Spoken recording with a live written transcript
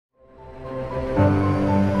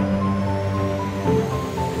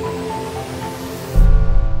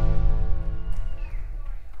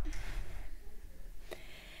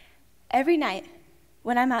Every night,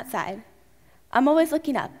 when I'm outside, I'm always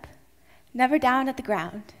looking up, never down at the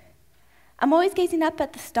ground. I'm always gazing up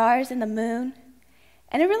at the stars and the moon,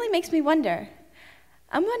 and it really makes me wonder.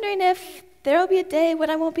 I'm wondering if there will be a day when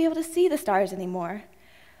I won't be able to see the stars anymore.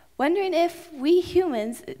 Wondering if we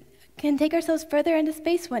humans can take ourselves further into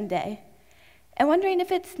space one day, and wondering if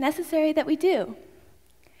it's necessary that we do.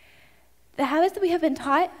 The habits that we have been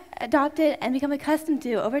taught, adopted, and become accustomed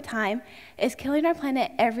to over time is killing our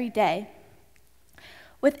planet every day.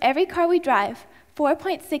 With every car we drive,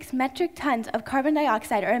 4.6 metric tons of carbon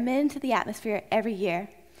dioxide are emitted into the atmosphere every year.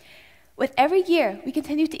 With every year we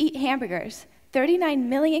continue to eat hamburgers, 39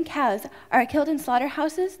 million cows are killed in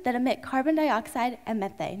slaughterhouses that emit carbon dioxide and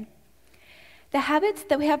methane. The habits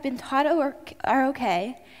that we have been taught are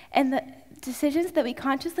okay, and the decisions that we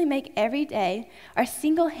consciously make every day are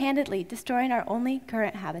single-handedly destroying our only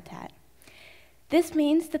current habitat. This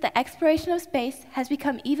means that the exploration of space has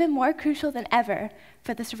become even more crucial than ever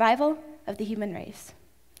for the survival of the human race.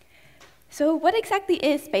 So what exactly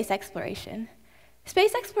is space exploration?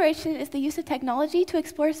 Space exploration is the use of technology to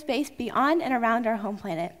explore space beyond and around our home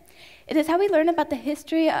planet. It is how we learn about the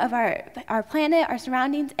history of our planet, our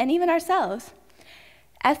surroundings, and even ourselves.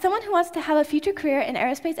 As someone who wants to have a future career in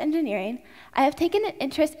aerospace engineering, I have taken an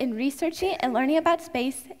interest in researching and learning about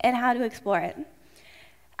space and how to explore it.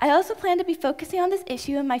 I also plan to be focusing on this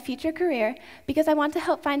issue in my future career because I want to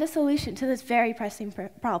help find a solution to this very pressing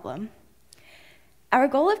problem. Our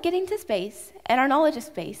goal of getting to space and our knowledge of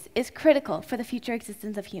space is critical for the future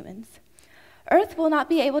existence of humans. Earth will not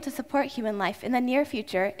be able to support human life in the near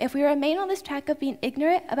future if we remain on this track of being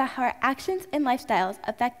ignorant about how our actions and lifestyles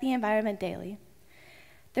affect the environment daily.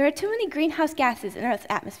 There are too many greenhouse gases in Earth's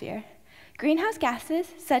atmosphere. Greenhouse gases,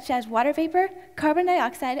 such as water vapor, carbon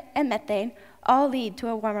dioxide, and methane, all lead to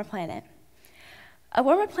a warmer planet. A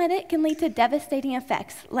warmer planet can lead to devastating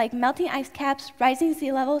effects like melting ice caps, rising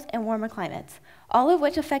sea levels, and warmer climates, all of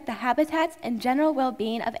which affect the habitats and general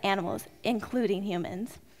well-being of animals, including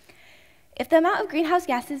humans. If the amount of greenhouse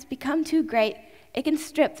gases become too great, it can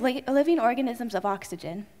strip living organisms of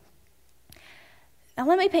oxygen. Now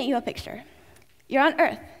let me paint you a picture. You're on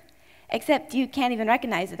Earth, except you can't even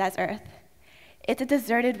recognize it as Earth. It's a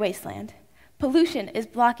deserted wasteland. Pollution is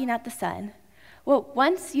blocking out the sun. What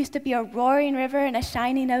once used to be a roaring river and a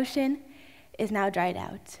shining ocean is now dried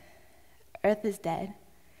out. Earth is dead.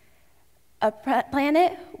 A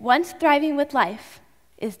planet once thriving with life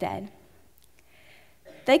is dead.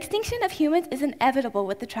 The extinction of humans is inevitable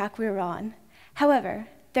with the track we're on. However,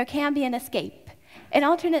 there can be an escape, an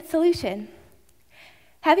alternate solution.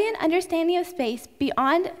 Having an understanding of space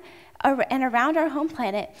beyond and around our home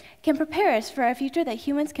planet can prepare us for a future that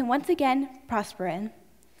humans can once again prosper in.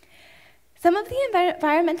 Some of the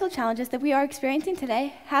environmental challenges that we are experiencing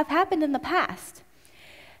today have happened in the past.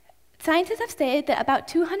 Scientists have stated that about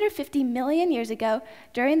 250 million years ago,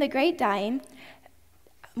 during the Great Dying,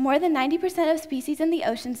 more than 90% of species in the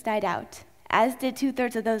oceans died out, as did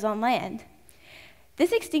 2/3 of those on land.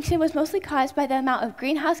 This extinction was mostly caused by the amount of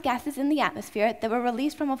greenhouse gases in the atmosphere that were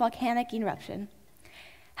released from a volcanic eruption.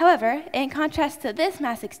 However, in contrast to this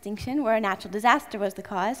mass extinction, where a natural disaster was the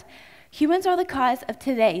cause, humans are the cause of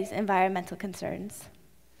today's environmental concerns.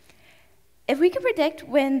 If we can predict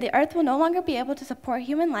when the Earth will no longer be able to support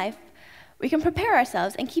human life, we can prepare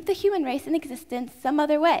ourselves and keep the human race in existence some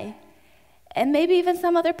other way, and maybe even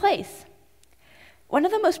some other place. One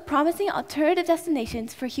of the most promising alternative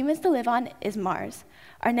destinations for humans to live on is Mars,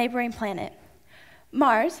 our neighboring planet.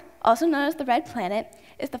 Mars, also known as the Red Planet,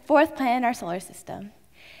 is the 4th planet in our solar system.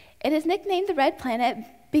 It is nicknamed the Red Planet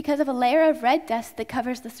because of a layer of red dust that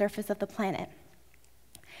covers the surface of the planet.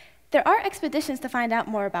 There are expeditions to find out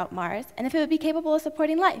more about Mars and if it would be capable of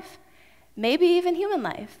supporting life, maybe even human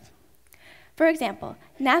life. For example,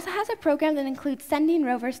 NASA has a program that includes sending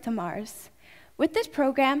rovers to Mars. With this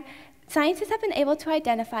program, scientists have been able to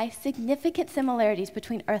identify significant similarities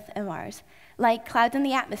between Earth and Mars, like clouds in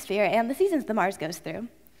the atmosphere and the seasons that Mars goes through.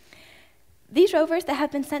 These rovers that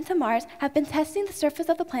have been sent to Mars have been testing the surface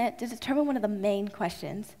of the planet to determine one of the main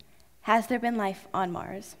questions: has there been life on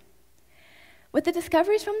Mars? With the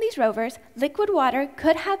discoveries from these rovers, liquid water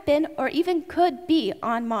could have been or even could be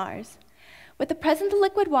on Mars. With the presence of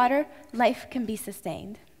liquid water, life can be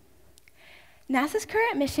sustained. NASA's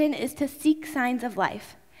current mission is to seek signs of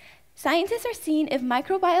life. Scientists are seeing if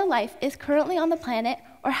microbial life is currently on the planet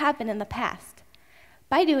or have been in the past.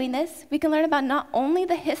 By doing this, we can learn about not only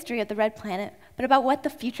the history of the Red Planet, but about what the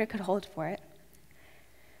future could hold for it.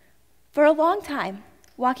 For a long time,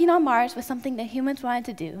 walking on Mars was something that humans wanted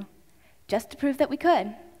to do, just to prove that we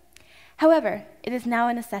could. However, it is now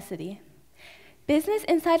a necessity. Business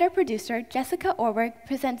Insider producer Jessica Orberg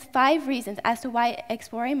presents 5 reasons as to why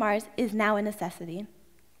exploring Mars is now a necessity,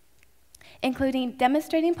 including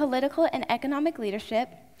demonstrating political and economic leadership,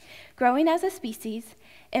 growing as a species,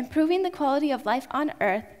 improving the quality of life on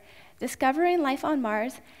Earth, discovering life on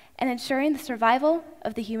Mars, and ensuring the survival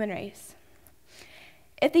of the human race.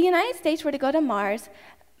 If the United States were to go to Mars,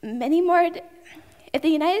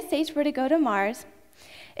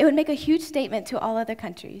 it would make a huge statement to all other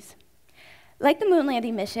countries. Like the moon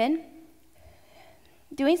landing mission,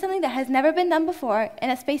 doing something that has never been done before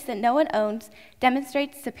in a space that no one owns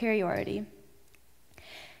demonstrates superiority.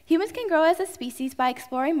 Humans can grow as a species by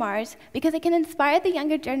exploring Mars because it can inspire the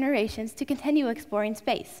younger generations to continue exploring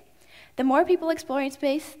space. The more people exploring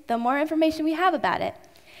space, the more information we have about it,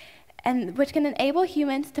 and which can enable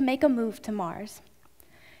humans to make a move to Mars.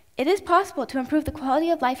 It is possible to improve the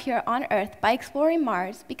quality of life here on Earth by exploring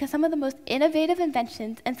Mars because some of the most innovative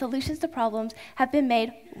inventions and solutions to problems have been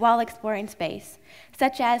made while exploring space,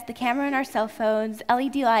 such as the camera in our cell phones,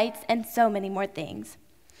 LED lights, and so many more things.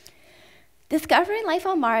 Discovering life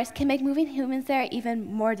on Mars can make moving humans there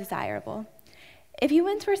even more desirable. If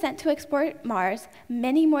humans were sent to explore Mars,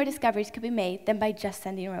 many more discoveries could be made than by just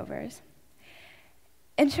sending rovers.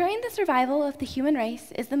 Ensuring the survival of the human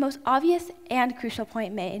race is the most obvious and crucial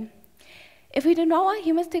point made. If we do not want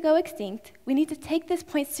humans to go extinct, we need to take this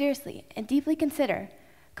point seriously and deeply consider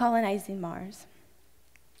colonizing Mars.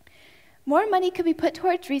 More money could be put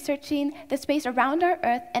towards researching the space around our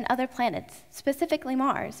Earth and other planets, specifically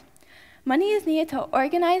Mars. Money is needed to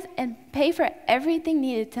organize and pay for everything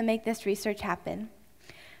needed to make this research happen.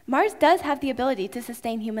 Mars does have the ability to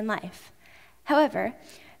sustain human life. However,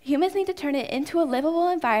 humans need to turn it into a livable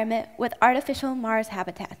environment with artificial Mars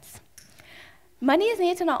habitats. Money is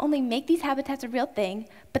needed to not only make these habitats a real thing,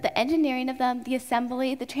 but the engineering of them, the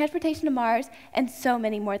assembly, the transportation to Mars, and so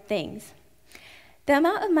many more things. The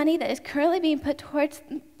amount of money that is currently being put towards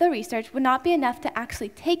the research would not be enough to actually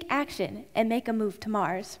take action and make a move to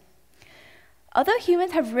Mars. Although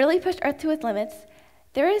humans have really pushed Earth to its limits,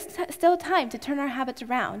 there is still time to turn our habits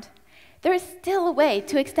around. There is still a way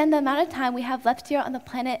to extend the amount of time we have left here on the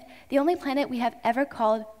planet, the only planet we have ever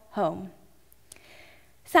called home.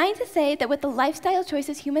 Scientists say that with the lifestyle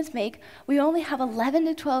choices humans make, we only have 11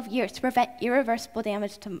 to 12 years to prevent irreversible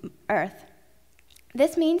damage to Earth.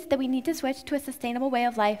 This means that we need to switch to a sustainable way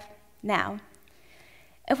of life now.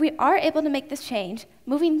 If we are able to make this change,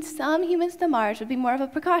 moving some humans to Mars would be more of a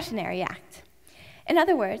precautionary act. In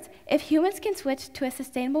other words, if humans can switch to a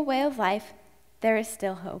sustainable way of life, there is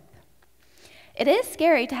still hope. It is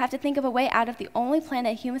scary to have to think of a way out of the only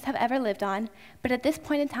planet humans have ever lived on, but at this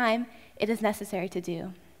point in time, it is necessary to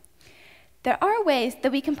do. There are ways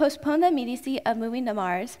that we can postpone the immediacy of moving to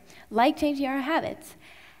Mars, like changing our habits.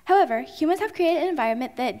 However, humans have created an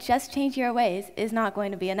environment that just changing our ways is not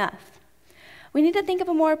going to be enough. We need to think of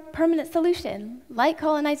a more permanent solution, like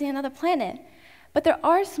colonizing another planet, but there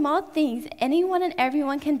are small things anyone and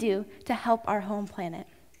everyone can do to help our home planet.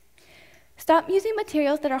 Stop using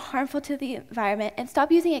materials that are harmful to the environment and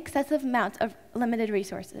stop using excessive amounts of limited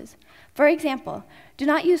resources. For example, do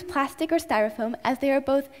not use plastic or styrofoam as they are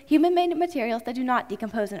both human-made materials that do not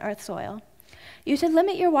decompose in Earth's soil. You should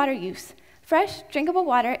limit your water use. Fresh, drinkable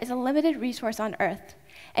water is a limited resource on Earth,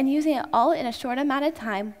 and using it all in a short amount of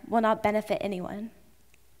time will not benefit anyone.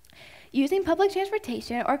 Using public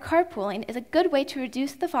transportation or carpooling is a good way to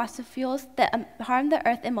reduce the fossil fuels that harm the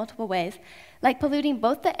Earth in multiple ways, like polluting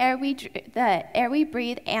both the air we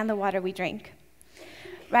breathe and the water we drink.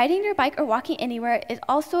 Riding your bike or walking anywhere is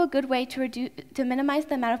also a good way to minimize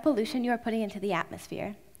the amount of pollution you are putting into the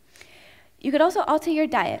atmosphere. You could also alter your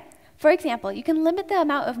diet. For example, you can limit the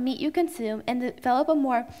amount of meat you consume and develop a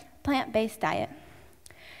more plant-based diet.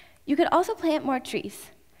 You could also plant more trees.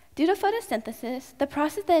 Due to photosynthesis, the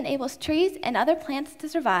process that enables trees and other plants to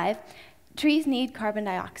survive, trees need carbon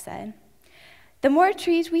dioxide. The more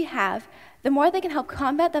trees we have, the more they can help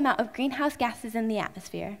combat the amount of greenhouse gases in the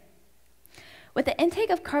atmosphere. With the intake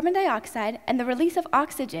of carbon dioxide and the release of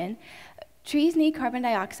oxygen, trees need carbon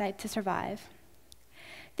dioxide to survive.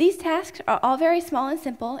 These tasks are all very small and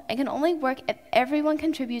simple and can only work if everyone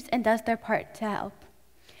contributes and does their part to help.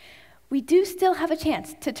 We do still have a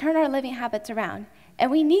chance to turn our living habits around,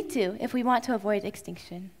 and we need to if we want to avoid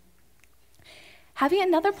extinction. Having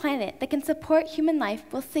another planet that can support human life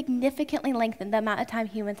will significantly lengthen the amount of time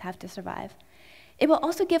humans have to survive. It will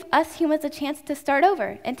also give us humans a chance to start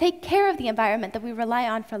over and take care of the environment that we rely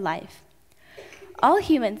on for life. All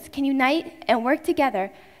humans can unite and work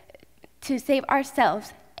together to save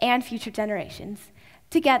ourselves and future generations.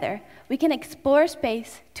 Together, we can explore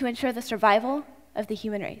space to ensure the survival of the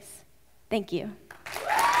human race. Thank you.